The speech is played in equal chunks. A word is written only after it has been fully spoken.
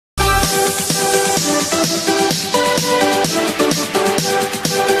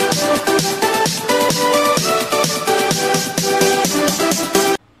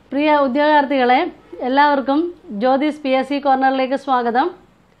ഉദ്യോഗാർത്ഥികളെ എല്ലാവർക്കും ജ്യോതിസ് PSC കോർണറിലേക്ക് സ്വാഗതം.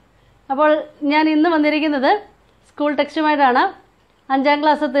 അപ്പോൾ ഞാൻ ഇന്ന് വന്നിരിക്കുന്നത് സ്കൂൾ ടെക്സ്റ്റുമായിട്ടാണ്. അഞ്ചാം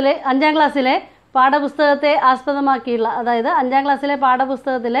ക്ലാസ്സിലെ പാഠപുസ്തകത്തെ ആസ്പദമാക്കിയുള്ള, അതായത് 5ാം ക്ലാസ്സിലെ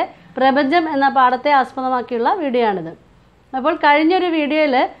പാഠപുസ്തകത്തിലെ പ്രപഞ്ചം എന്ന പാഠത്തെ ആസ്പദമാക്കിയുള്ള വീഡിയോ ആണിത്. അപ്പോൾ കഴിഞ്ഞൊരു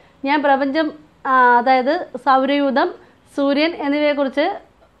വീഡിയോയിൽ ഞാൻ പ്രപഞ്ചം, അതായത് സൗരയൂഥം, സൂര്യൻ എന്നിവയെക്കുറിച്ച്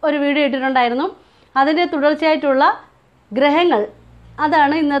ഒരു വീഡിയോ ഇട്ടിട്ടുണ്ടായിരുന്നു. അതിൻ്റെ തുടർച്ചയായിട്ടുള്ള ഗ്രഹങ്ങൾ,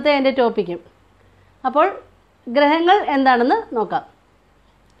 അതാണ് ഇന്നത്തെ എൻ്റെ ടോപ്പിക്ക്. അപ്പോൾ ഗ്രഹങ്ങൾ എന്താണെന്ന് നോക്കാം.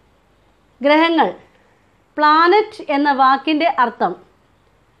 ഗ്രഹങ്ങൾ, പ്ലാനറ്റ് എന്ന വാക്കിൻ്റെ അർത്ഥം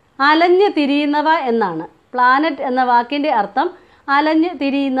അലഞ്ഞു തിരിയുന്നവ എന്നാണ്. പ്ലാനറ്റ് എന്ന വാക്കിൻ്റെ അർത്ഥം അലഞ്ഞു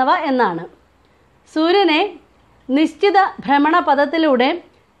തിരിയുന്നവ എന്നാണ്. സൂര്യനെ നിശ്ചിത ഭ്രമണപഥത്തിലൂടെ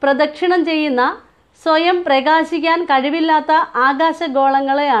പ്രദക്ഷിണം ചെയ്യുന്ന, സ്വയം പ്രകാശിക്കാൻ കഴിവില്ലാത്ത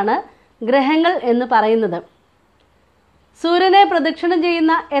ആകാശഗോളങ്ങളെയാണ് ഗ്രഹങ്ങൾ എന്ന് പറയുന്നത്. സൂര്യനെ പ്രദക്ഷിണം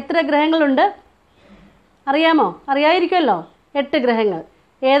ചെയ്യുന്ന എത്ര ഗ്രഹങ്ങളുണ്ട് അറിയാമോ? അറിയായിരിക്കുമല്ലോ. 8 ഗ്രഹങ്ങൾ.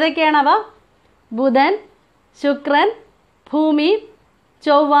 ഏതൊക്കെയാണവ? ബുധൻ, ശുക്രൻ, ഭൂമി,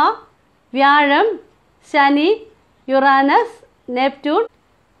 ചൊവ്വ, വ്യാഴം, ശനി, യുറാനസ്, നെപ്റ്റ്യൂൺ.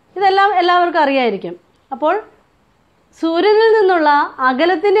 ഇതെല്ലാം എല്ലാവർക്കും അറിയായിരിക്കും. അപ്പോൾ സൂര്യനിൽ നിന്നുള്ള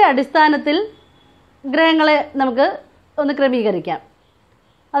അകലത്തിൻ്റെ അടിസ്ഥാനത്തിൽ ഗ്രഹങ്ങളെ നമുക്ക് ഒന്ന് ക്രമീകരിക്കാം.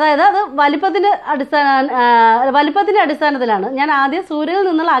 അതായത് അത് വലിപ്പത്തിൻ്റെ അടിസ്ഥാനത്തിലാണ്. ഞാൻ ആദ്യം സൂര്യനിൽ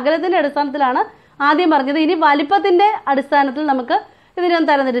നിന്നുള്ള അകലത്തിൻ്റെ അടിസ്ഥാനത്തിലാണ് ആദ്യം പറഞ്ഞത്. ഇനി വലിപ്പത്തിൻ്റെ അടിസ്ഥാനത്തിൽ നമുക്ക് ഇതിനൊന്ന്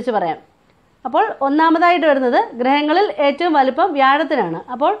തരംതിരിച്ച് പറയാം. അപ്പോൾ ഒന്നാമതായിട്ട് വരുന്നത് ഗ്രഹങ്ങളിൽ ഏറ്റവും വലിപ്പം വ്യാഴത്തിനാണ്.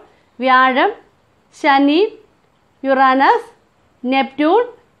 അപ്പോൾ വ്യാഴം, ശനി, യുറാനസ്, നെപ്റ്റ്യൂൺ,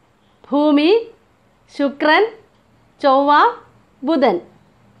 ഭൂമി, ശുക്രൻ, ചൊവ്വ, ബുധൻ.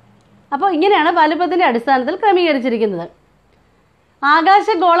 അപ്പോൾ ഇങ്ങനെയാണ് വലിപ്പത്തിൻ്റെ അടിസ്ഥാനത്തിൽ ക്രമീകരിച്ചിരിക്കുന്നത്.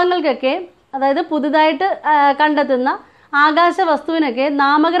 ആകാശഗോളങ്ങൾക്കൊക്കെ, അതായത് പുതുതായിട്ട് കണ്ടെത്തുന്ന ആകാശ വസ്തുവിനൊക്കെ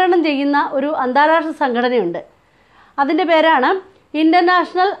നാമകരണം ചെയ്യുന്ന ഒരു അന്താരാഷ്ട്ര സംഘടനയുണ്ട്. അതിൻ്റെ പേരാണ്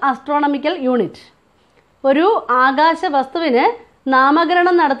ഇൻ്റർനാഷണൽ ആസ്ട്രോണമിക്കൽ യൂണിറ്റ്. ഒരു ആകാശ വസ്തുവിന്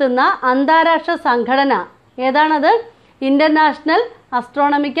നാമകരണം നടത്തുന്ന അന്താരാഷ്ട്ര സംഘടന ഏതാണത്? International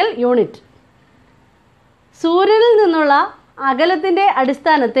astronomical unit. സൂര്യനിൽ നിന്നുള്ള അകലത്തിൻ്റെ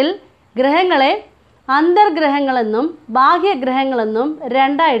അടിസ്ഥാനത്തിൽ ഗ്രഹങ്ങളെ അന്തർഗ്രഹങ്ങളെന്നും ബാഹ്യഗ്രഹങ്ങളെന്നും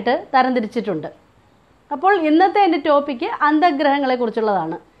രണ്ടായിട്ട് തരംതിരിച്ചിട്ടുണ്ട്. അപ്പോൾ ഇന്നത്തെ എൻ്റെ ടോപ്പിക്ക്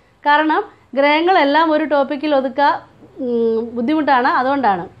അന്തർഗ്രഹങ്ങളെക്കുറിച്ചുള്ളതാണ്. കാരണം ഗ്രഹങ്ങളെല്ലാം ഒരു ടോപ്പിക്കിൽ ഒതുക്കാൻ ബുദ്ധിമുട്ടാണ്,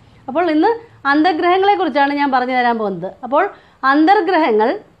 അതുകൊണ്ടാണ്. അപ്പോൾ ഇന്ന് അന്തർഗ്രഹങ്ങളെക്കുറിച്ചാണ് ഞാൻ പറഞ്ഞു തരാൻ പോകുന്നത്. അപ്പോൾ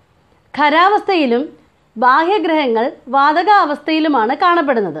അന്തർഗ്രഹങ്ങൾ ഖരാവസ്ഥയിലും ബാഹ്യഗ്രഹങ്ങൾ വാതകാവസ്ഥയിലുമാണ്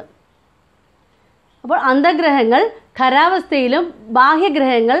കാണപ്പെടുന്നത്. അപ്പോൾ അന്തർഗ്രഹങ്ങൾ ഖരാവസ്ഥയിലും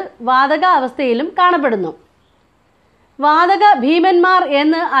ബാഹ്യഗ്രഹങ്ങൾ വാതകാവസ്ഥയിലും കാണപ്പെടുന്നു. വാതക ഭീമന്മാർ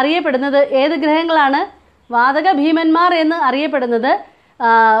എന്ന് അറിയപ്പെടുന്നത് ഏത് ഗ്രഹങ്ങളാണ്? വാതക ഭീമന്മാർ എന്ന് അറിയപ്പെടുന്നത്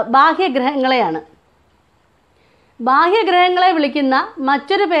ബാഹ്യഗ്രഹങ്ങളെയാണ്. ബാഹ്യഗ്രഹങ്ങളെ വിളിക്കുന്ന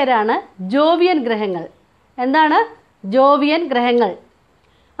മറ്റൊരു പേരാണ് ജോവിയൻ ഗ്രഹങ്ങൾ. എന്താണ്? ജോവിയൻ ഗ്രഹങ്ങൾ.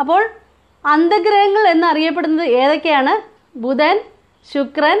 അപ്പോൾ അന്തർഗ്രഹങ്ങൾ എന്നറിയപ്പെടുന്നത് ഏതൊക്കെയാണ്? ബുധൻ,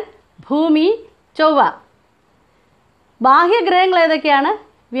 ശുക്രൻ, ഭൂമി, ചൊവ്വ. ബാഹ്യഗ്രഹങ്ങൾ ഏതൊക്കെയാണ്?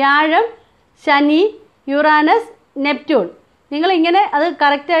 വ്യാഴം, ശനി, യുറാനസ്, നെപ്റ്റ്യൂൺ. നിങ്ങളിങ്ങനെ അത്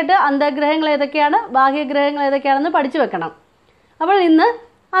കറക്റ്റായിട്ട് അന്തർഗ്രഹങ്ങൾ ഏതൊക്കെയാണ്, ബാഹ്യഗ്രഹങ്ങൾ ഏതൊക്കെയാണെന്ന് പഠിച്ചു വെക്കണം. അപ്പോൾ ഇന്ന്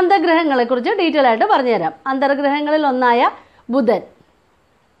അന്തർഗ്രഹങ്ങളെക്കുറിച്ച് ഡീറ്റെയിൽ ആയിട്ട് പറഞ്ഞുതരാം. അന്തർഗ്രഹങ്ങളിൽ ഒന്നായ ബുധൻ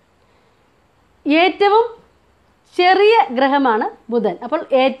ഏറ്റവും ചെറിയ ഗ്രഹമാണ് ബുധൻ. അപ്പോൾ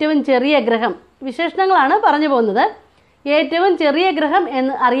ഏറ്റവും ചെറിയ ഗ്രഹം, വിശേഷണങ്ങളാണ് പറഞ്ഞു പോകുന്നത്. ഏറ്റവും ചെറിയ ഗ്രഹം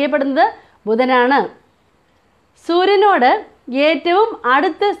എന്ന് അറിയപ്പെടുന്നത് ബുധനാണ്. സൂര്യനോട് ഏറ്റവും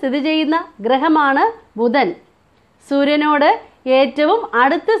അടുത്ത് സ്ഥിതി ചെയ്യുന്ന ഗ്രഹമാണ് ബുധൻ. സൂര്യനോട് ഏറ്റവും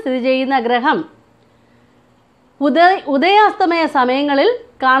അടുത്ത് സ്ഥിതി ചെയ്യുന്ന ഗ്രഹം ഉദയാസ്തമയ സമയങ്ങളിൽ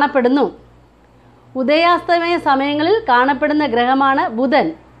കാണപ്പെടുന്നു. ഉദയാസ്തമയ സമയങ്ങളിൽ കാണപ്പെടുന്ന ഗ്രഹമാണ് ബുധൻ.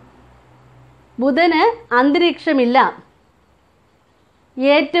 ബുധന് അന്തരീക്ഷമില്ല.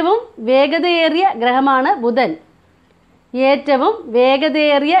 ഏറ്റവും വേഗതയേറിയ ഗ്രഹമാണ് ബുധൻ. ഏറ്റവും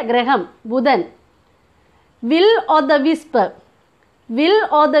വേഗതയേറിയ ഗ്രഹം ബുധൻ. Will of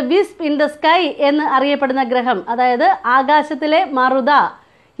the wisp in the sky എന്ന് അറിയപ്പെടുന്ന ഗ്രഹം, അതായത് ആകാശത്തിലെ മറുത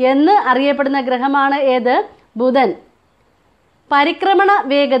എന്ന് അറിയപ്പെടുന്ന ഗ്രഹമാണ് ഏത്? ബുധൻ. പരിക്രമണ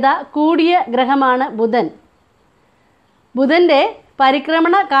വേഗത കൂടിയ ഗ്രഹമാണ് ബുധൻ. ബുധൻ്റെ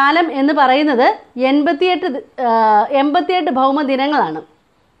പരിക്രമണ കാലം എന്ന് പറയുന്നത് 88 ഭൗമദിനങ്ങളാണ്.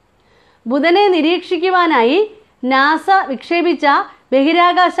 ബുധനെ നിരീക്ഷിക്കുവാനായി നാസ വിക്ഷേപിച്ച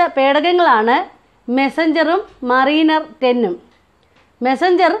ബഹിരാകാശ പേടകങ്ങളാണ് മെസഞ്ചറും മറീനർ 10ഉം.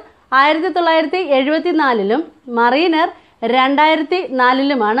 Messenger 1974-ലും Mariner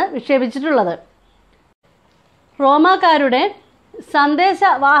 2004-ലുമാണ് വിക്ഷേപിച്ചിട്ടുള്ളത്. റോമാക്കാരുടെ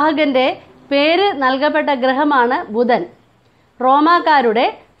സന്ദേശവാഹകന്റെ പേര് നൽകപ്പെട്ട ഗ്രഹമാണ് ബുധൻ. റോമാക്കാരുടെ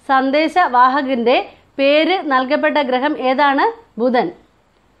സന്ദേശവാഹകന്റെ പേര് നൽകപ്പെട്ട ഗ്രഹം ഏതാണ്? ബുധൻ.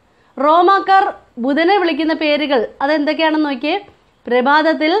 റോമാക്കാർ ബുധനെ വിളിക്കുന്ന പേരുകൾ അതെന്തൊക്കെയാണെന്ന് നോക്കിയേ.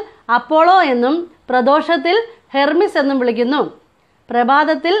 പ്രഭാതത്തിൽ അപ്പോളോ എന്നും പ്രദോഷത്തിൽ ഹെർമിസ് എന്നും വിളിക്കുന്നു.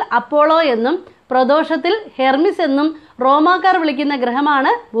 പ്രഭാതത്തിൽ അപ്പോളോ എന്നും പ്രദോഷത്തിൽ ഹെർമിസ് എന്നും റോമാക്കാർ വിളിക്കുന്ന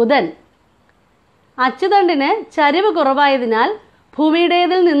ഗ്രഹമാണ് ബുധൻ. അച്ചുതണ്ടിന് ചരിവ് കുറവായതിനാൽ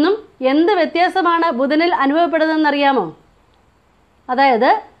ഭൂമിയുടേതിൽ നിന്നും എന്ത് വ്യത്യാസമാണ് ബുധനിൽ അനുഭവപ്പെടുന്നതെന്നറിയാമോ? അതായത്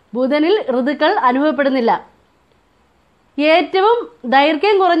ബുധനിൽ ഋതുക്കൾ അനുഭവപ്പെടുന്നില്ല. ഏറ്റവും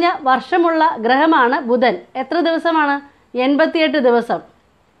ദൈർഘ്യം കുറഞ്ഞ വർഷമുള്ള ഗ്രഹമാണ് ബുധൻ. എത്ര ദിവസമാണ്? 88 ദിവസം.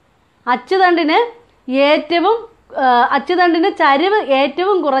 അച്ചുതണ്ടിന് ചരിവ്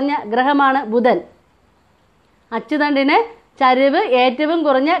ഏറ്റവും കുറഞ്ഞ ഗ്രഹമാണ് ബുധൻ. അച്ചുതണ്ടിന് ചരിവ് ഏറ്റവും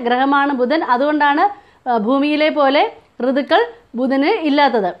കുറഞ്ഞ ഗ്രഹമാണ് ബുധൻ. അതുകൊണ്ടാണ് ഭൂമിയിലെ പോലെ ഋതുക്കൾ ബുധന്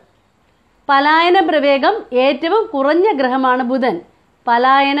ഇല്ലാത്തത്. പലായന പ്രവേഗം ഏറ്റവും കുറഞ്ഞ ഗ്രഹമാണ് ബുധൻ.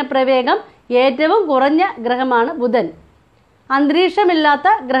 പലായന പ്രവേഗം ഏറ്റവും കുറഞ്ഞ ഗ്രഹമാണ് ബുധൻ. അന്തരീക്ഷമില്ലാത്ത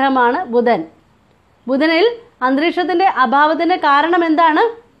ഗ്രഹമാണ് ബുധൻ. ബുധനിൽ അന്തരീക്ഷത്തിൻ്റെ അഭാവത്തിന് കാരണം എന്താണ്?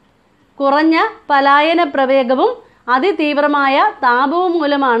 കുറഞ്ഞ പലായന പ്രവേഗവും അതിതീവ്രമായ താപവും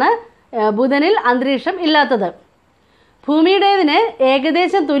മൂലമാണ് ബുധനിൽ അന്തരീക്ഷം ഇല്ലാത്തത്. ഭൂമിയുടേതിന്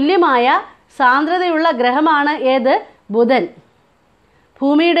ഏകദേശം തുല്യമായ സാന്ദ്രതയുള്ള ഗ്രഹമാണ് ഏത്? ബുധൻ.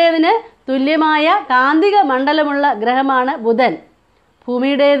 ഭൂമിയുടേതിന് തുല്യമായ കാന്തിക മണ്ഡലമുള്ള ഗ്രഹമാണ് ബുധൻ.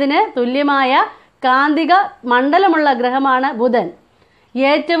 ഭൂമിയുടേതിന് തുല്യമായ കാന്തിക മണ്ഡലമുള്ള ഗ്രഹമാണ് ബുധൻ.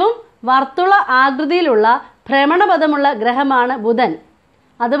 ഏറ്റവും വർത്തുള ആകൃതിയിലുള്ള ഭ്രമണപഥമുള്ള ഗ്രഹമാണ് ബുധൻ.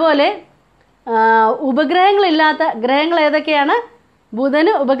 അതുപോലെ ഉപഗ്രഹങ്ങളില്ലാത്ത ഗ്രഹങ്ങൾ ഏതൊക്കെയാണ്?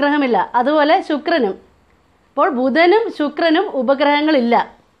 ബുധന് ഉപഗ്രഹമില്ല. അതുപോലെ ശുക്രനും. അപ്പോൾ ബുധനും ശുക്രനും ഉപഗ്രഹങ്ങളില്ല.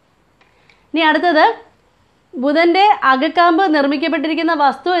 ഇനി അടുത്തത്, ബുധൻ്റെ അകക്കാമ്പ് നിർമ്മിക്കപ്പെട്ടിരിക്കുന്ന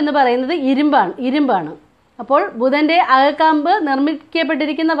വസ്തു എന്ന് പറയുന്നത് ഇരുമ്പാണ്. അപ്പോൾ ബുധൻ്റെ അകക്കാമ്പ്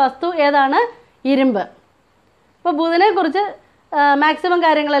നിർമ്മിക്കപ്പെട്ടിരിക്കുന്ന വസ്തു ഏതാണ്? ഇരുമ്പ്. അപ്പോൾ ബുധനെക്കുറിച്ച് മാക്സിമം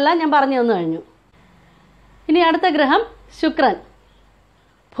കാര്യങ്ങളെല്ലാം ഞാൻ പറഞ്ഞു തന്നു കഴിഞ്ഞു. ഇനി അടുത്ത ഗ്രഹം ശുക്രൻ.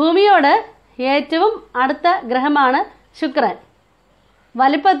 ഭൂമിയോട് ഏറ്റവും അടുത്ത ഗ്രഹമാണ് ശുക്രൻ.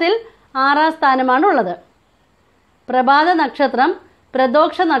 വലിപ്പത്തിൽ 6ാം സ്ഥാനമാണുള്ളത്. പ്രഭാത നക്ഷത്രം,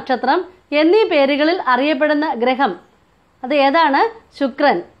 പ്രദോക്ഷ നക്ഷത്രം എന്നീ പേരുകളിൽ അറിയപ്പെടുന്ന ഗ്രഹം അത് ഏതാണ്?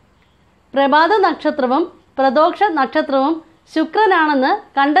 ശുക്രൻ. പ്രഭാത നക്ഷത്രവും പ്രദോക്ഷ നക്ഷത്രവും ശുക്രനാണെന്ന്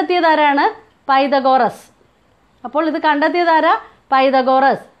കണ്ടെത്തിയതാരാണ്? പൈതഗോറസ്. അപ്പോൾ ഇത് കണ്ടെത്തിയതാരാ?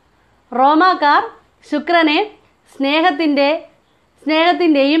 പൈതഗോറസ്. റോമാക്കാർ ശുക്രനെ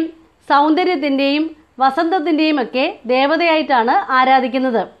സ്നേഹത്തിൻ്റെയും സൗന്ദര്യത്തിൻ്റെയും വസന്തത്തിൻ്റെയും ഒക്കെ ദേവതയായിട്ടാണ്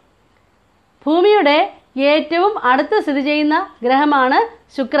ആരാധിക്കുന്നത്. ഭൂമിയുടെ ഏറ്റവും അടുത്ത് സ്ഥിതി ചെയ്യുന്ന ഗ്രഹമാണ്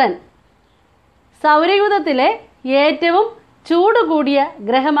ശുക്രൻ. സൗരയൂഥത്തിലെ ഏറ്റവും ചൂട് കൂടിയ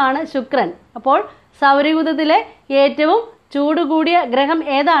ഗ്രഹമാണ് ശുക്രൻ. അപ്പോൾ സൗരയൂഥത്തിലെ ഏറ്റവും ചൂട് കൂടിയ ഗ്രഹം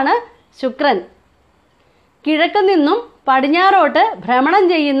ഏതാണ്? ശുക്രൻ. കിഴക്ക് നിന്നും പടിഞ്ഞാറോട്ട് ഭ്രമണം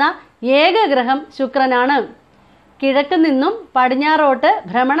ചെയ്യുന്ന ഏക ഗ്രഹം ശുക്രനാണ്. കിഴക്ക് നിന്നും പടിഞ്ഞാറോട്ട്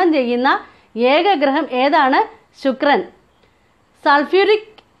ഭ്രമണം ചെയ്യുന്ന ഏക ഗ്രഹം ഏതാണ്? ശുക്രൻ. സൾഫ്യൂരിക്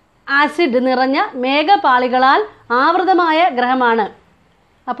ആസിഡ് നിറഞ്ഞ മേഘപാളികളാൽ ആവൃതമായ ഗ്രഹമാണ്.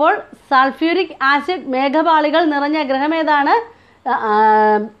 അപ്പോൾ സൾഫ്യൂരിക് ആസിഡ് മേഘപാളികൾ നിറഞ്ഞ ഗ്രഹം ഏതാണ്?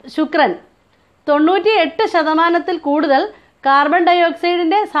 ശുക്രൻ. 98% കൂടുതൽ കാർബൺ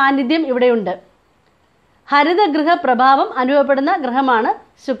ഡയോക്സൈഡിൻ്റെ സാന്നിധ്യം ഇവിടെയുണ്ട്. ഹരിതഗൃഹ പ്രഭാവം അനുഭവപ്പെടുന്ന ഗ്രഹമാണ്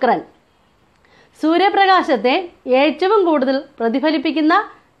ശുക്രൻ. സൂര്യപ്രകാശത്തെ ഏറ്റവും കൂടുതൽ പ്രതിഫലിപ്പിക്കുന്ന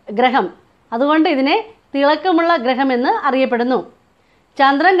ഗ്രഹം. അതുകൊണ്ട് ഇതിനെ തിളക്കമുള്ള ഗ്രഹമെന്ന് അറിയപ്പെടുന്നു.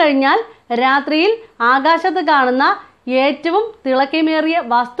 ചന്ദ്രൻ കഴിഞ്ഞാൽ രാത്രിയിൽ ആകാശത്ത് കാണുന്ന ഏറ്റവും തിളക്കമേറിയ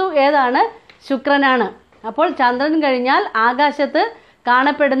വസ്തു ഏതാണ്? ശുക്രനാണ്. അപ്പോൾ ചന്ദ്രൻ കഴിഞ്ഞാൽ ആകാശത്ത്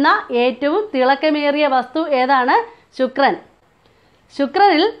കാണപ്പെടുന്ന ഏറ്റവും തിളക്കമേറിയ വസ്തു ഏതാണ്? ശുക്രൻ.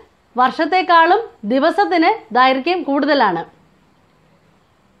 ശുക്രനിൽ വർഷത്തെക്കാളും ദിവസത്തിന് ദൈർഘ്യം കൂടുതലാണ്.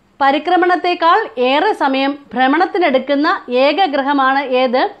 പരിക്രമണത്തെക്കാൾ ഏറെ സമയം ഭ്രമണത്തിനെടുക്കുന്ന ഏക ഗ്രഹമാണ്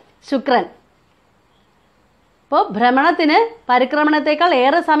ഏത്? ശുക്രൻ. അപ്പോൾ പരിക്രമണത്തെക്കാൾ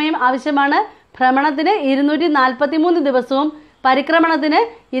ഏറെ സമയം ആവശ്യമാണ്. ഭ്രമണത്തിന് 243 ദിവസവും പരിക്രമണത്തിന്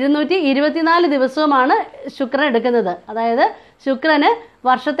 224 ദിവസവുമാണ് ശുക്രൻ എടുക്കുന്നത്. അതായത് ശുക്രന്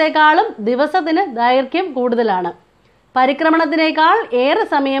വർഷത്തെക്കാളും ദിവസത്തിന് ദൈർഘ്യം കൂടുതലാണ്. പരിക്രമണത്തിനേക്കാൾ ഏറെ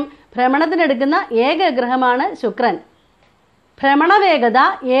സമയം ഭ്രമണത്തിനെടുക്കുന്ന ഏക ഗ്രഹമാണ് ശുക്രൻ. ഭ്രമണവേഗത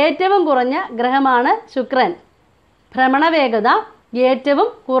ഏറ്റവും കുറഞ്ഞ ഗ്രഹമാണ് ശുക്രൻ. ഭ്രമണവേഗത ഏറ്റവും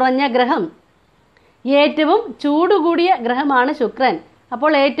കുറഞ്ഞ ഗ്രഹം. ഏറ്റവും ചൂടുകൂടിയ ഗ്രഹമാണ് ശുക്രൻ.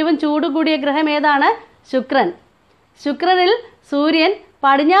 അപ്പോൾ ഏറ്റവും ചൂടുകൂടിയ ഗ്രഹം ഏതാണ്? ശുക്രൻ. ശുക്രനിൽ സൂര്യൻ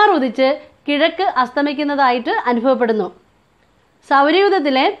പടിഞ്ഞാറുദിച്ച് കിഴക്ക് അസ്തമിക്കുന്നതായിട്ട് അനുഭവപ്പെടുന്നു.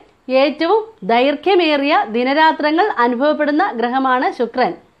 സൗരയൂഥത്തിലെ ഏറ്റവും ദൈർഘ്യമേറിയ ദിനരാത്രങ്ങൾ അനുഭവപ്പെടുന്ന ഗ്രഹമാണ്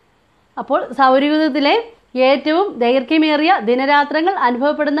ശുക്രൻ. അപ്പോൾ സൗരയൂഥത്തിലെ ഏറ്റവും ദൈർഘ്യമേറിയ ദിനരാത്രങ്ങൾ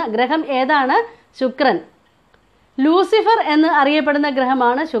അനുഭവപ്പെടുന്ന ഗ്രഹം ഏതാണ്? ശുക്രൻ. ലൂസിഫർ എന്ന് അറിയപ്പെടുന്ന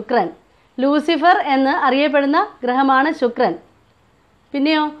ഗ്രഹമാണ് ശുക്രൻ. ലൂസിഫർ എന്ന് അറിയപ്പെടുന്ന ഗ്രഹമാണ് ശുക്രൻ.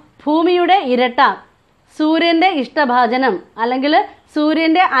 പിന്നെയോ ഭൂമിയുടെ ഇരട്ട, സൂര്യൻ്റെ ഇഷ്ടഭാജനം അല്ലെങ്കിൽ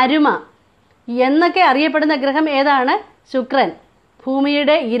സൂര്യൻ്റെ അരുമ എന്നൊക്കെ അറിയപ്പെടുന്ന ഗ്രഹം ഏതാണ്? ശുക്രൻ.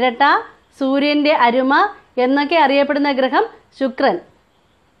 ഭൂമിയുടെ ഇരട്ട, സൂര്യൻ്റെ അരുമ എന്നൊക്കെ അറിയപ്പെടുന്ന ഗ്രഹം ശുക്രൻ.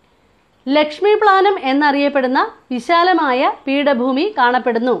 ലക്ഷ്മി പ്ലാനം എന്നറിയപ്പെടുന്ന വിശാലമായ പീഠഭൂമി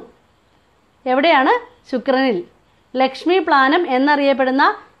കാണപ്പെടുന്നു. എവിടെയാണ്? ശുക്രനിൽ. ലക്ഷ്മി പ്ലാനം എന്നറിയപ്പെടുന്ന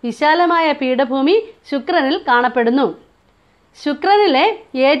വിശാലമായ പീഠഭൂമി ശുക്രനിൽ കാണപ്പെടുന്നു. ശുക്രനിലെ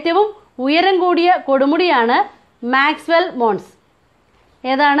ഏറ്റവും ഉയരം കൂടിയ കൊടുമുടിയാണ് മാക്സ്വെൽ മൗണ്ട്സ്.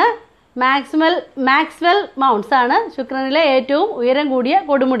 ഏതാണ്? മാക്സ്വെൽ മൗണ്ട്സ് ആണ് ശുക്രനിലെ ഏറ്റവും ഉയരം കൂടിയ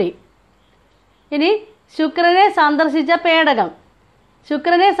കൊടുമുടി. ഇനി ശുക്രനെ സന്ദർശിച്ച പേടകം.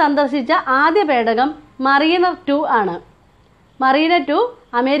 ശുക്രനെ സന്ദർശിച്ച ആദ്യ പേടകം മറീനർ 2 ആണ്. മറീനർ 2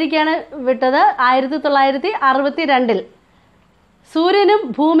 അമേരിക്കയാണ് വിട്ടത് 1962. സൂര്യനും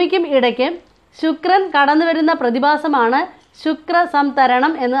ഭൂമിക്കും ഇടയ്ക്ക് ശുക്രൻ കടന്നു വരുന്ന പ്രതിഭാസമാണ് ശുക്ര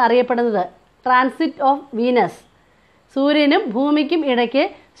സംതരണം എന്ന് അറിയപ്പെടുന്നത്, ട്രാൻസിറ്റ് ഓഫ് വീനസ്. സൂര്യനും ഭൂമിക്കും ഇടയ്ക്ക്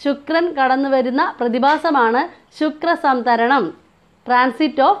ശുക്രൻ കടന്നു വരുന്ന പ്രതിഭാസമാണ് ശുക്ര സംതരണം,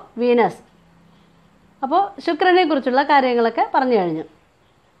 ട്രാൻസിറ്റ് ഓഫ് വീനസ്. അപ്പോൾ ശുക്രനെ കുറിച്ചുള്ള കാര്യങ്ങളൊക്കെ പറഞ്ഞു കഴിഞ്ഞു.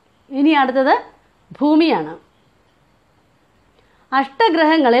 ഇനി അടുത്തത് ഭൂമിയാണ്.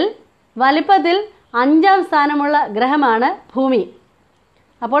 അഷ്ടഗ്രഹങ്ങളിൽ വലിപ്പത്തിൽ 5ാം സ്ഥാനമുള്ള ഗ്രഹമാണ് ഭൂമി.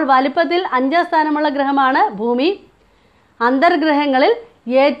 അപ്പോൾ വലിപ്പത്തിൽ 5ാം സ്ഥാനമുള്ള ഗ്രഹമാണ് ഭൂമി. അന്തർഗ്രഹങ്ങളിൽ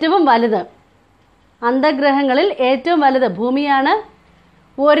ഏറ്റവും വലുത്. അന്തർഗ്രഹങ്ങളിൽ ഏറ്റവും വലുത് ഭൂമിയാണ്.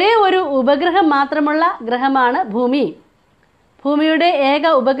 ഒരേ ഒരു ഉപഗ്രഹം മാത്രമുള്ള ഗ്രഹമാണ് ഭൂമി. ഭൂമിയുടെ ഏക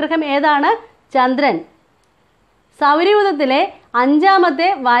ഉപഗ്രഹം ഏതാണ്? ചന്ദ്രൻ. സൗരയൂഥത്തിലെ 5ാമത്തെ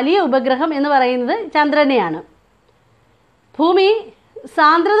വലിയ ഉപഗ്രഹം എന്ന് പറയുന്നത് ചന്ദ്രനെയാണ്. ഭൂമി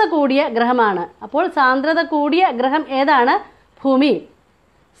സാന്ദ്രത കൂടിയ ഗ്രഹമാണ്. അപ്പോൾ സാന്ദ്രത കൂടിയ ഗ്രഹം ഏതാണ്? ഭൂമി.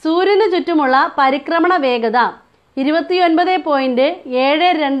 സൂര്യന് ചുറ്റുമുള്ള പരിക്രമണ വേഗത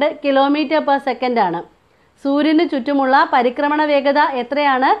 29.72 km/s ആണ്. സൂര്യന് ചുറ്റുമുള്ള പരിക്രമണ വേഗത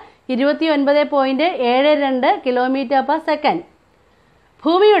എത്രയാണ്? 29.72 km/s.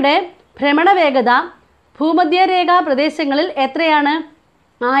 ഭൂമിയുടെ ഭ്രമണ വേഗത ഭൂമധ്യരേഖാ പ്രദേശങ്ങളിൽ എത്രയാണ്?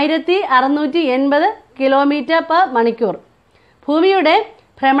 1680 km/മണിക്കൂർ. ഭൂമിയുടെ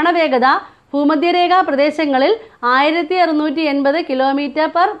ഭ്രമണ വേഗത ഭൂമധ്യരേഖാ പ്രദേശങ്ങളിൽ 1680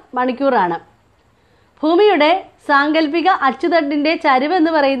 km/മണിക്കൂറാണ്. ഭൂമിയുടെ സാങ്കല്പിക അച്ചുതണ്ടിൻ്റെ ചരിവ്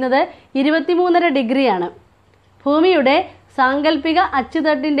എന്ന് പറയുന്നത് 23.5 ഡിഗ്രിയാണ്. ഭൂമിയുടെ സാങ്കല്പിക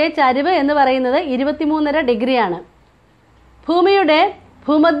അച്ചുതണ്ടിൻ്റെ ചരിവ് എന്ന് പറയുന്നത് 23.5 ഡിഗ്രിയാണ്. ഭൂമിയുടെ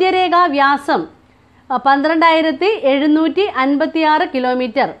ഭൂമധ്യരേഖാ വ്യാസം 12,756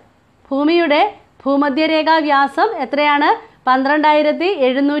 കിലോമീറ്റർ. ഭൂമിയുടെ ഭൂമധ്യരേഖാ വ്യാസം എത്രയാണ്?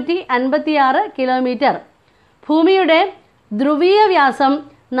 12,756 കിലോമീറ്റർ. ഭൂമിയുടെ ധ്രുവീയ വ്യാസം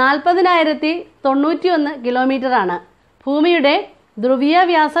 40,091 കിലോമീറ്റർ ആണ്. ഭൂമിയുടെ ധ്രുവീയ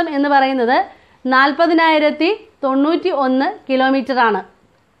വ്യാസം എന്ന് പറയുന്നത് 40,091 കിലോമീറ്റർ ആണ്.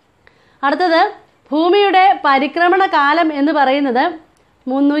 അടുത്തത് ഭൂമിയുടെ പരിക്രമണ കാലം എന്ന് പറയുന്നത്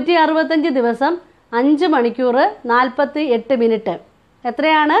 365 ദിവസം 5 മണിക്കൂർ 48 മിനിറ്റ്.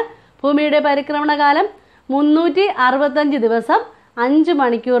 എത്രയാണ് ഭൂമിയുടെ പരിക്രമണ കാലം? 365 ദിവസം 5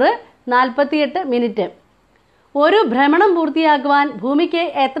 മണിക്കൂർ 48 മിനിറ്റ്. ഒരു ഭ്രമണം പൂർത്തിയാക്കുവാൻ ഭൂമിക്ക്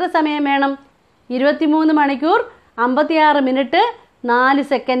എത്ര സമയം വേണം? 23 മണിക്കൂർ 56 മിനിറ്റ് 4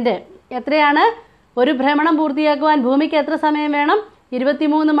 സെക്കൻഡ്. എത്രയാണ് ഒരു ഭ്രമണം പൂർത്തിയാക്കുവാൻ ഭൂമിക്ക് എത്ര സമയം വേണം?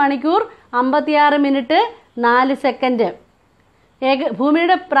 23 മണിക്കൂർ 56 മിനിറ്റ് 4 സെക്കൻഡ്.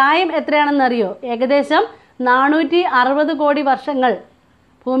 ഭൂമിയുടെ പ്രായം എത്രയാണെന്നറിയോ? ഏകദേശം 460 കോടി വർഷങ്ങൾ.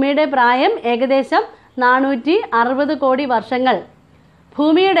 ഭൂമിയുടെ പ്രായം ഏകദേശം 460 കോടി വർഷങ്ങൾ.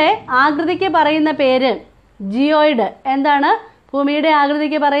 ഭൂമിയുടെ ആകൃതിക്ക് പറയുന്ന പേര് ജിയോയിഡ്. എന്താണ് ഭൂമിയുടെ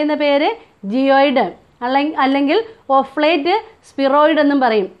ആകൃതിക്ക് പറയുന്ന പേര്? ജിയോയിഡ് അല്ലെങ്കിൽ ഒഫ്ലേറ്റ് സ്പിറോയിഡ് എന്നും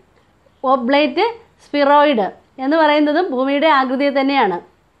പറയും. ഒബ്ലേറ്റ് സ്പിറോയിഡ് എന്ന് പറയുന്നതും ഭൂമിയുടെ ആകൃതി തന്നെയാണ്.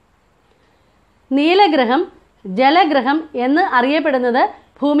 നീലഗ്രഹം, ജലഗ്രഹം എന്ന് അറിയപ്പെടുന്നത്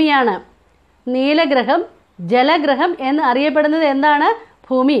ഭൂമിയാണ്. നീലഗ്രഹം, ജലഗ്രഹം എന്ന് അറിയപ്പെടുന്നത് എന്താണ്?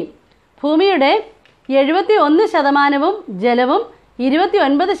 ഭൂമി. ഭൂമിയുടെ 71% ജലവും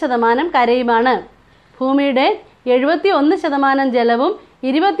 29% കരയുമാണ്. ഭൂമിയുടെ 71% ജലവും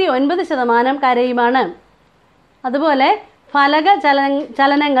 29% കരയുമാണ്. അതുപോലെ ഫലക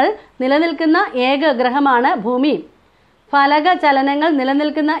ചലനങ്ങൾ നിലനിൽക്കുന്ന ഏക ഗ്രഹമാണ് ഭൂമി. ഫലക ചലനങ്ങൾ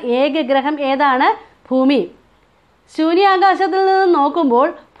നിലനിൽക്കുന്ന ഏക ഗ്രഹം ഏതാണ്? ഭൂമി. ശൂന്യാകാശത്തിൽ നിന്ന് നോക്കുമ്പോൾ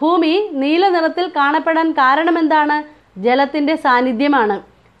ഭൂമി നീല നിറത്തിൽ കാണപ്പെടാൻ കാരണം എന്താണ്? ജലത്തിൻ്റെ സാന്നിധ്യമാണ്.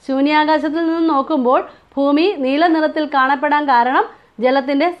 ശൂന്യാകാശത്തിൽ നിന്ന് നോക്കുമ്പോൾ ഭൂമി നീല നിറത്തിൽ കാണപ്പെടാൻ കാരണം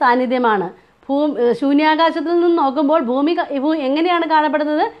ജലത്തിൻ്റെ സാന്നിധ്യമാണ്. ശൂന്യാകാശത്തിൽ നിന്ന് നോക്കുമ്പോൾ ഭൂമി എങ്ങനെയാണ്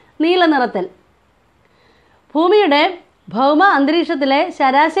കാണപ്പെടുന്നത്? നീല നിറത്തിൽ. ഭൂമിയുടെ ഭൗമ അന്തരീക്ഷത്തിലെ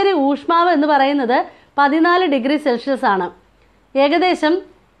ശരാശരി ഊഷ്മാവ് എന്ന് പറയുന്നത് 14 ഡിഗ്രി സെൽഷ്യസ് ആണ്. ഏകദേശം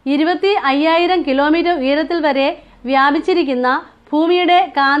 25,000 കിലോമീറ്റർ ഉയരത്തിൽ വരെ വ്യാപിച്ചിരിക്കുന്ന ഭൂമിയുടെ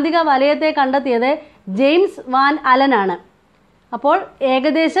കാന്തിക വലയത്തെ കണ്ടെത്തിയത് ജെയിംസ് വാൻ അലൻ ആണ്. അപ്പോൾ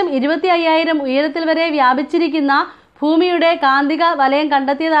ഏകദേശം 25,000 ഉയരത്തിൽ വരെ വ്യാപിച്ചിരിക്കുന്ന ഭൂമിയുടെ കാന്തിക വലയം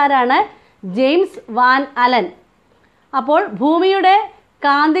കണ്ടെത്തിയത് ആരാണ്? James van Allen. അപ്പോൾ ഭൂമിയുടെ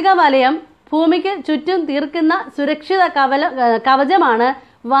കാന്തിക വലയം ഭൂമിക്ക് ചുറ്റും തീർക്കുന്ന സുരക്ഷിത കവചമാണ്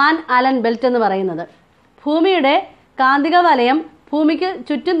വാൻ അലൻ ബെൽറ്റ് എന്ന് പറയുന്നത്. ഭൂമിയുടെ കാന്തിക വലയം ഭൂമിക്ക്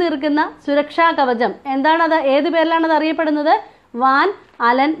ചുറ്റും തീർക്കുന്ന സുരക്ഷാ കവചം എന്താണത്? ഏത് പേരിലാണത് അറിയപ്പെടുന്നത്? Van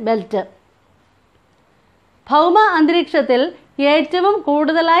Allen belt. ഭൗമ അന്തരീക്ഷത്തിൽ ഏറ്റവും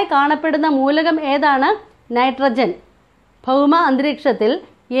കൂടുതലായി കാണപ്പെടുന്ന മൂലകം ഏതാണ്? നൈട്രജൻ. ഭൗമ അന്തരീക്ഷത്തിൽ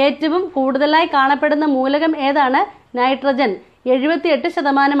ഏറ്റവും കൂടുതലായി കാണപ്പെടുന്ന മൂലകം ഏതാണ്? നൈട്രജൻ.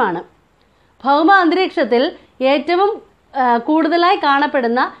 78%. ഭൗമ അന്തരീക്ഷത്തിൽ ഏറ്റവും കൂടുതലായി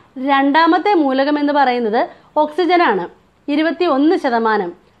കാണപ്പെടുന്ന രണ്ടാമത്തെ മൂലകം എന്ന് പറയുന്നത് ഓക്സിജനാണ്.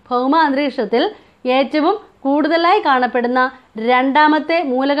 21%. ഭൗമ അന്തരീക്ഷത്തിൽ ഏറ്റവും കൂടുതലായി കാണപ്പെടുന്ന രണ്ടാമത്തെ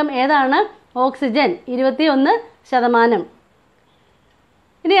മൂലകം ഏതാണ്? ഓക്സിജൻ. 21%.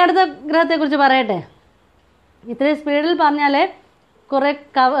 ഇനി അടുത്ത ഗ്രഹത്തെക്കുറിച്ച് പറയട്ടെ. ഇത്രയും സ്പീഡിൽ പറഞ്ഞാലേ കുറേ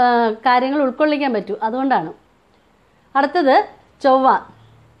കാര്യങ്ങൾ ഉൾക്കൊള്ളിക്കാൻ പറ്റൂ, അതുകൊണ്ടാണ്. അടുത്തത് ചൊവ്വ.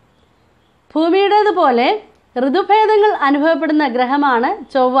 ഭൂമിയുടേതുപോലെ ഋതുഭേദങ്ങൾ അനുഭവപ്പെടുന്ന ഗ്രഹമാണ്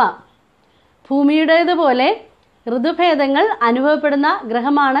ചൊവ്വ. ഭൂമിയുടേതുപോലെ ഋതുഭേദങ്ങൾ അനുഭവപ്പെടുന്ന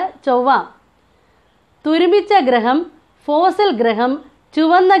ഗ്രഹമാണ് ചൊവ്വ. തുരുമ്പിച്ച ഗ്രഹം, ഫോസിൽ ഗ്രഹം,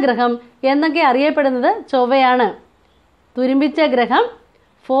 ചുവന്ന ഗ്രഹം എന്നൊക്കെ അറിയപ്പെടുന്നത് ചൊവ്വയാണ്. തുരുമ്പിച്ച ഗ്രഹം,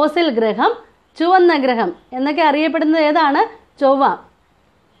 ഫോസിൽ ഗ്രഹം, ചുവന്ന ഗ്രഹം എന്നൊക്കെ അറിയപ്പെടുന്നത് ഏതാണ്? ചൊവ്വ.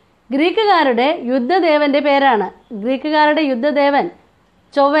 ഗ്രീക്കുകാരുടെ യുദ്ധദേവന്റെ പേരാണ്. ഗ്രീക്കുകാരുടെ യുദ്ധദേവൻ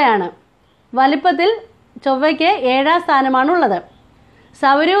ചൊവ്വയാണ്. വലിപ്പത്തിൽ ചൊവ്വയ്ക്ക് 7ാം സ്ഥാനമാണുള്ളത്.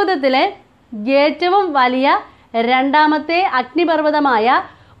 സൗരയൂഥത്തിലെ ഏറ്റവും വലിയ രണ്ടാമത്തെ അഗ്നിപർവ്വതമായ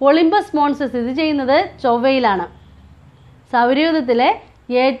ഒളിമ്പസ് മോൺസ് സ്ഥിതി ചെയ്യുന്നത് ചൊവ്വയിലാണ്. സൗരയൂഥത്തിലെ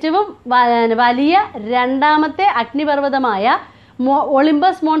ഏറ്റവും വലിയ രണ്ടാമത്തെ അഗ്നിപർവ്വതമായ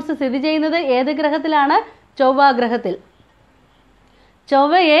ഒളിമ്പസ് മോൺസ് സ്ഥിതി ചെയ്യുന്നത് ഏത് ഗ്രഹത്തിലാണ്? ചൊവ്വ ഗ്രഹത്തിൽ.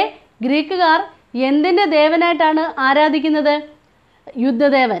 ചൊവ്വയെ ഗ്രീക്കുകാർ എന്തിൻ്റെ ദേവനായിട്ടാണ് ആരാധിക്കുന്നത്?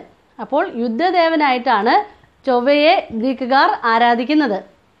 യുദ്ധദേവൻ. അപ്പോൾ യുദ്ധദേവനായിട്ടാണ് ചൊവ്വയെ ഗ്രീക്കുകാർ ആരാധിക്കുന്നത്.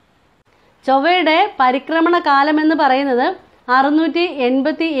 ചൊവ്വയുടെ പരിക്രമണ കാലം എന്ന് പറയുന്നത്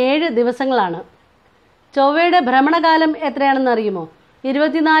 687 ദിവസങ്ങളാണ്. ചൊവ്വയുടെ ഭ്രമണകാലം എത്രയാണെന്ന് അറിയുമോ?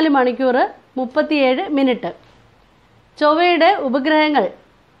 24 മണിക്കൂർ 37 മിനിറ്റ്. ചൊവ്വയുടെ ഉപഗ്രഹങ്ങൾ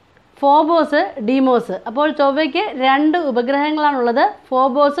ഫോബോസ്, ഡീമോസ്. അപ്പോൾ ചൊവ്വയ്ക്ക് 2 ഉപഗ്രഹങ്ങളാണുള്ളത്,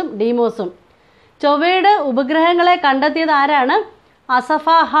 ഫോബോസും ഡീമോസും. ചൊവ്വയുടെ ഉപഗ്രഹങ്ങളെ കണ്ടെത്തിയത് ആരാണ്?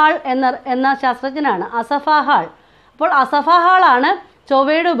 അസഫാഹാൾ എന്ന ശാസ്ത്രജ്ഞനാണ്. അസഫാഹാൾ. അപ്പോൾ അസഫാഹാളാണ്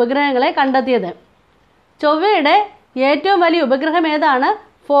ചൊവ്വയുടെ ഉപഗ്രഹങ്ങളെ കണ്ടെത്തിയത്. ചൊവ്വയുടെ ഏറ്റവും വലിയ ഉപഗ്രഹം ഏതാണ്?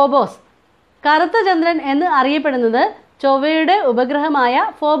 ഫോബോസ്. കറുത്ത ചന്ദ്രൻ എന്ന് അറിയപ്പെടുന്നത് ചൊവ്വയുടെ ഉപഗ്രഹമായ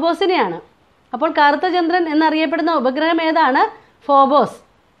ഫോബോസിനെയാണ്. അപ്പോൾ കറുത്ത ചന്ദ്രൻ എന്നറിയപ്പെടുന്ന ഉപഗ്രഹം ഏതാണ്? ഫോബോസ്.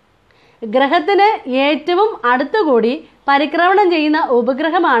 ഗ്രഹത്തിന് ഏറ്റവും അടുത്തുകൂടി പരിക്രമണം ചെയ്യുന്ന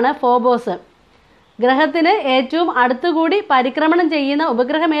ഉപഗ്രഹമാണ് ഫോബോസ്. ഗ്രഹത്തിന് ഏറ്റവും അടുത്തുകൂടി പരിക്രമണം ചെയ്യുന്ന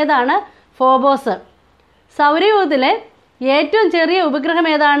ഉപഗ്രഹം ഏതാണ്? ഫോബോസ്. സൗരയൂഥത്തിലെ ഏറ്റവും ചെറിയ ഉപഗ്രഹം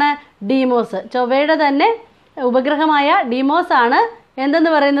ഏതാണ്? ഡീമോസ്. ചൊവ്വയുടെ തന്നെ ഉപഗ്രഹമായ ഡീമോസ് ആണ് എന്തെന്ന്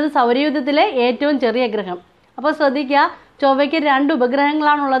പറയുന്നത്? സൗരയൂഥത്തിലെ ഏറ്റവും ചെറിയ ഗ്രഹം. അപ്പോൾ ശ്രദ്ധിക്കുക, ചൊവ്വയ്ക്ക് 2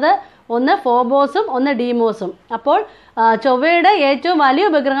 ഉപഗ്രഹങ്ങളാണുള്ളത്, ഒന്ന് ഫോബോസും ഒന്ന് ഡീമോസും. അപ്പോൾ ചൊവ്വയുടെ ഏറ്റവും വലിയ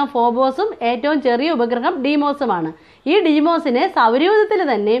ഉപഗ്രഹം ഫോബോസും ഏറ്റവും ചെറിയ ഉപഗ്രഹം ഡീമോസുമാണ്. ഈ ഡീമോസിനെ സൗരയൂഥത്തിൽ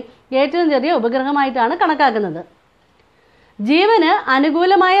തന്നെ ഏറ്റവും ചെറിയ ഉപഗ്രഹമായിട്ടാണ് കണക്കാക്കുന്നത്. ജീവന്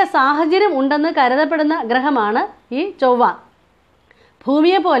അനുകൂലമായ സാഹചര്യം ഉണ്ടെന്ന് കരുതപ്പെടുന്ന ഗ്രഹമാണ് ഈ ചൊവ്വ.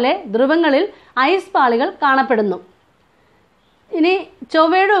 ഭൂമിയെപ്പോലെ ധ്രുവങ്ങളിൽ ഐസ് പാളികൾ കാണപ്പെടുന്നു. ഇനി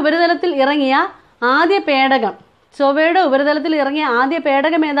ചൊവ്വയുടെ ഉപരിതലത്തിൽ ഇറങ്ങിയ ആദ്യ പേടകം. ചൊവ്വയുടെ ഉപരിതലത്തിൽ ഇറങ്ങിയ ആദ്യ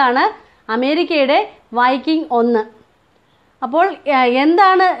പേടകം ഏതാണ്? അമേരിക്കയുടെ വൈക്കിംഗ് 1. അപ്പോൾ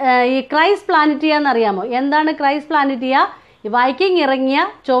എന്താണ് ഈ ക്രൈസ് പ്ലാനറ്റിയ എന്നറിയാമോ? എന്താണ് ക്രൈസ് പ്ലാനറ്റിയ? വൈക്കിംഗ് ഇറങ്ങിയ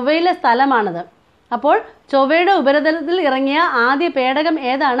ചൊവ്വയിലെ സ്ഥലമാണത്. അപ്പോൾ ചൊവ്വയുടെ ഉപരിതലത്തിൽ ഇറങ്ങിയ ആദ്യ പേടകം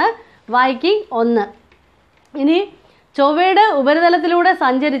ഏതാണ്? വൈക്കിംഗ് 1. ഇനി ചൊവ്വയുടെ ഉപരിതലത്തിലൂടെ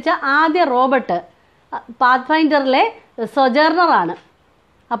സഞ്ചരിച്ച ആദ്യ റോബോട്ട് പാത്ത്ഫൈൻഡറിലെ സൊജേർണറാണ്.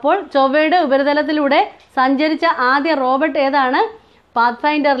 അപ്പോൾ ചൊവ്വയുടെ ഉപരിതലത്തിലൂടെ സഞ്ചരിച്ച ആദ്യ റോബോട്ട് ഏതാണ്?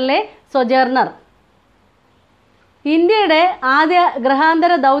 പാത്ത്ഫൈൻഡറിലെ സൊജേർണർ. ഇന്ത്യയുടെ ആദ്യ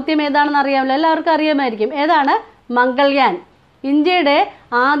ഗ്രഹാന്തര ദൗത്യം ഏതാണെന്ന് അറിയാമല്ലോ, എല്ലാവർക്കും അറിയാമായിരിക്കും. ഏതാണ്? മംഗൾയാൻ. ഇന്ത്യയുടെ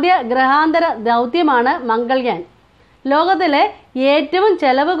ആദ്യ ഗ്രഹാന്തര ദൗത്യമാണ് മംഗൾയാൻ. ലോകത്തിലെ ഏറ്റവും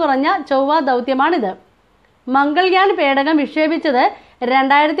ചെലവ് കുറഞ്ഞ ചൊവ്വ ദൗത്യമാണിത്. മംഗൾയാൻ പേടകം വിക്ഷേപിച്ചത്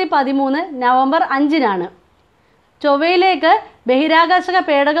 2013 നവംബർ 5-നാണ്. ചൊവ്വയിലേക്ക് ബഹിരാകാശ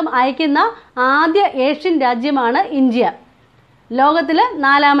പേടകം അയക്കുന്ന ആദ്യ ഏഷ്യൻ രാജ്യമാണ് ഇന്ത്യ, ലോകത്തിലെ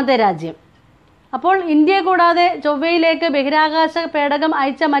 4ാമത്തെ രാജ്യം. അപ്പോൾ ഇന്ത്യയെ കൂടാതെ ചൊവ്വയിലേക്ക് ബഹിരാകാശ പേടകം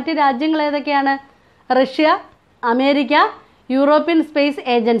അയച്ച മറ്റ് രാജ്യങ്ങൾ ഏതൊക്കെയാണ്? Russia, America, European space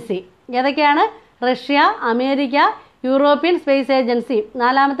agency. ഏതൊക്കെയാണ്? Russia, America, European space agency.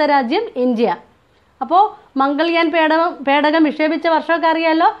 4ാമത്തെ രാജ്യം ഇന്ത്യ. അപ്പോൾ മംഗൾയാൻ പേടകം വിക്ഷേപിച്ച വർഷമൊക്കെ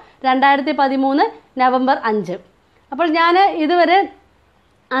അറിയാമല്ലോ, 2013 നവംബർ 5. അപ്പോൾ ഞാൻ ഇതുവരെ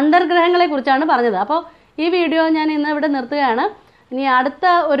അന്തർഗ്രഹങ്ങളെ കുറിച്ചാണ് പറഞ്ഞത്. അപ്പോൾ ഈ വീഡിയോ ഞാൻ ഇന്ന് ഇവിടെ നിർത്തുകയാണ്. ഇനി അടുത്ത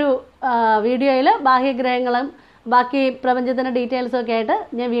ഒരു വീഡിയോയിൽ ബാഹ്യഗ്രഹങ്ങളും ബാക്കി പ്രപഞ്ചത്തിൻ്റെ ഡീറ്റെയിൽസും ഒക്കെ ആയിട്ട്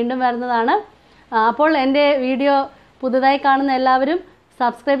ഞാൻ വീണ്ടും വരുന്നതാണ്. അപ്പോൾ എൻ്റെ വീഡിയോ പുതുതായി കാണുന്ന എല്ലാവരും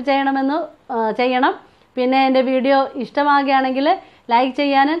സബ്സ്ക്രൈബ് ചെയ്യണം. പിന്നെ എൻ്റെ വീഡിയോ ഇഷ്ടമാകുകയാണെങ്കിൽ ലൈക്ക്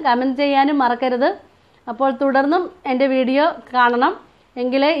ചെയ്യാനും കമൻറ്റ് ചെയ്യാനും മറക്കരുത്. അപ്പോൾ തുടർന്നും എൻ്റെ വീഡിയോ കാണണം,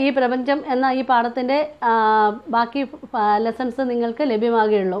 എങ്കിലേ ഈ പ്രപഞ്ചം എന്ന ഈ പാഠത്തിൻ്റെ ബാക്കി ലെസൺസ് നിങ്ങൾക്ക്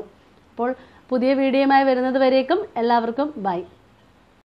ലഭ്യമാകുകയുള്ളൂ. അപ്പോൾ പുതിയ വീഡിയോയുമായി വരുന്നത് വരേക്കും എല്ലാവർക്കും ബൈ.